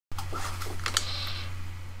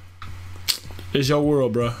It's your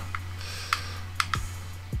world, bro.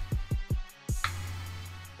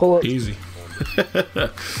 Easy.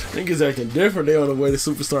 Niggas acting different. They on the way to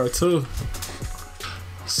Superstar 2.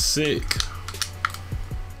 Sick.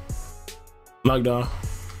 Knockdown.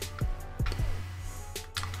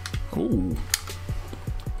 Ooh.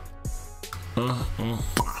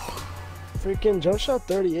 Freaking JUMPSHOT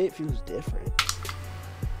 38 feels different.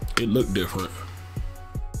 It looked different.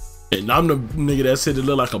 And I'm the nigga that said it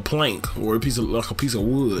looked like a plank or a piece of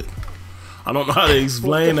wood. I don't know how to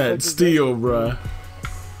explain that still, bruh.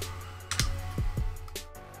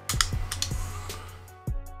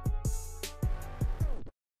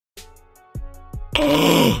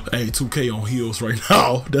 Hey, 2K on heels right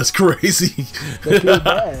now. That's crazy. They feel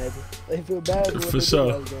bad. They feel bad for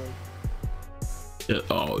sure. Yeah,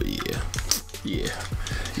 oh yeah. Yeah,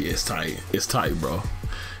 it's tight. It's tight, bro.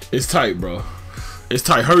 It's tight, bro. It's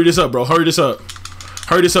tight. Hurry this up, bro. Hurry this up.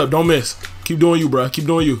 Hurry this up. Don't miss. Keep doing you, bro. Keep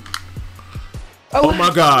doing you. Oh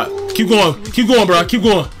my God. Keep going. Keep going, bro. Keep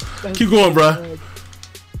going. Keep going, bro.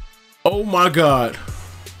 Oh my God.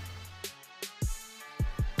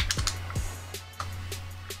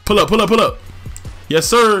 Pull up, pull up, pull up. Yes,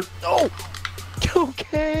 sir. Oh.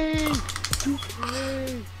 Okay.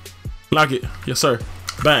 Lock it. Yes, sir.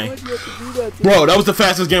 Bang. Bro, that was the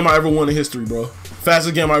fastest game I ever won in history, bro.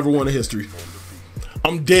 Fastest game I ever won in history.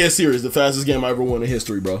 I'm dead serious. The fastest game I ever won in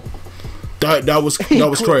history, bro. That was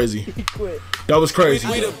crazy. That was crazy.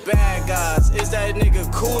 We the bad guys. Is that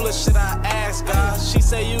nigga cool or should I ask God? She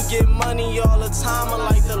say you get money all the time,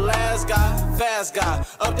 like the last guy. Fast guy.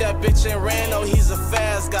 Up that bitch in Rando, he's a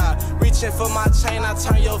fast guy. Reaching for my chain, I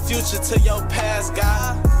turn your future to your past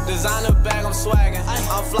guy. Designer bag, I'm swagging.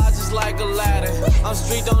 I'm fly just like Aladdin. I'm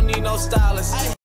street, don't need no stylist.